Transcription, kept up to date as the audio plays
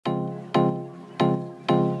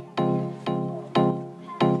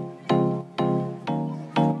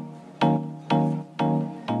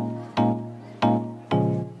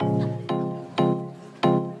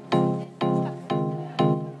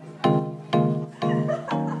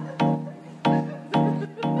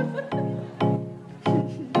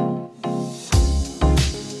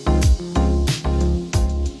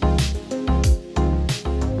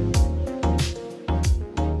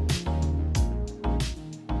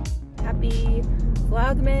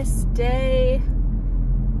Vlogmas day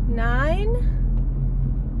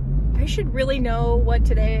 9. I should really know what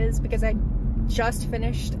today is because I just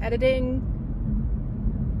finished editing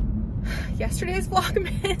yesterday's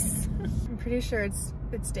Vlogmas. I'm pretty sure it's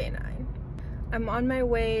day 9. I'm on my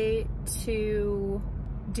way to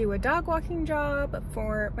do a dog walking job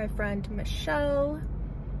for my friend Michelle.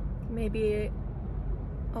 Maybe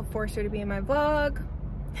I'll force her to be in my vlog.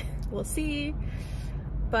 We'll see.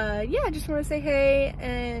 But yeah, I just want to say hey,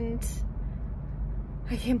 and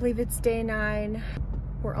I can't believe it's day 9.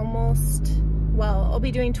 We're almost, well, I'll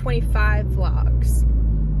be doing 25 vlogs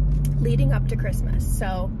leading up to Christmas.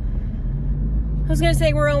 So I was gonna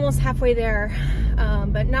say we're almost halfway there,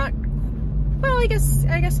 but not, well, I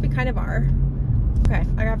guess we kind of are. Okay,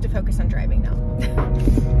 I have to focus on driving now.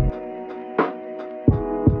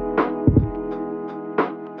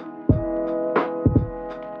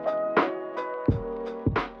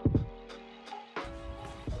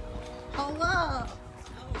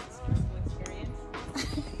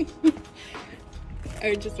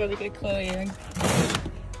 I just want to get Chloe in.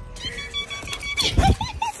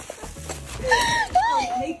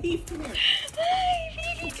 Hey, Phoebe, come here. Hi, Phoebe.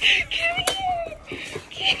 Come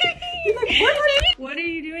here. What are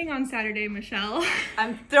you doing on Saturday, Michelle?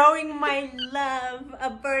 I'm throwing my love a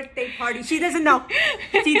birthday party. She doesn't know.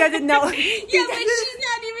 She doesn't know. Yeah, but she's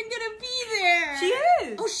not even gonna be there. She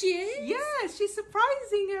is. Oh, she is? Yes, she's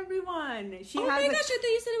surprising everyone. She oh has my gosh, I thought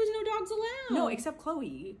you said there was no dogs allowed. No, except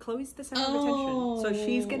Chloe. Chloe's the center of attention. So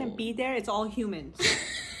she's gonna be there. It's all humans.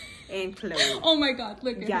 And Chloe. Oh my god,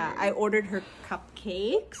 look at her. Yeah, I ordered her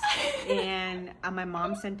cupcakes. And my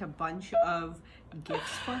mom sent a bunch of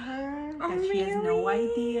gifts for her. That she has no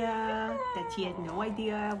idea. That she has no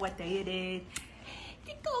idea what day it is.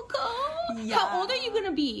 Coco. Yeah. How old are you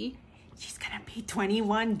gonna be? She's gonna be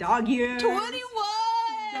 21 dog years. 21!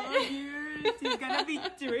 Dog years. She's gonna be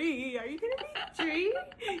 3. Are you gonna be 3?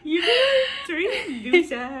 You're gonna be 3?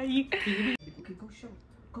 Lucia, you cutie. Okay, go show.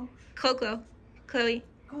 Go. Coco. Chloe.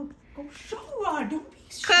 Go show her. Don't be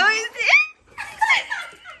shy. Chloe's in.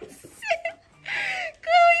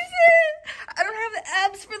 Chloe's in. I don't have the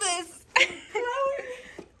abs for this.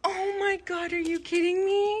 Chloe. Oh my god, are you kidding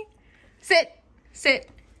me? Sit. Sit.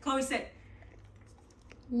 Chloe, sit.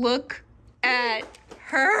 Look at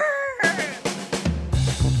her.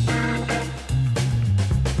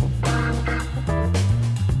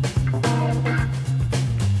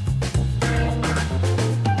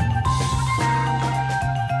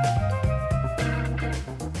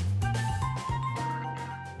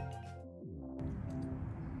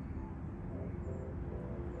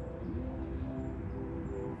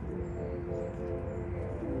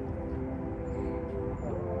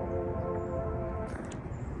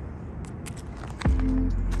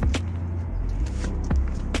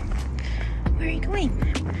 Where are you going?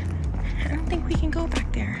 I don't think we can go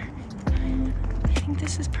back there. I think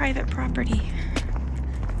this is private property.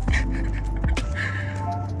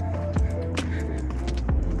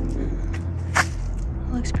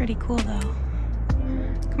 Looks pretty cool though.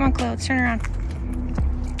 Come on, Chloe, let's turn around.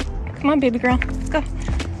 Come on, baby girl, let's go.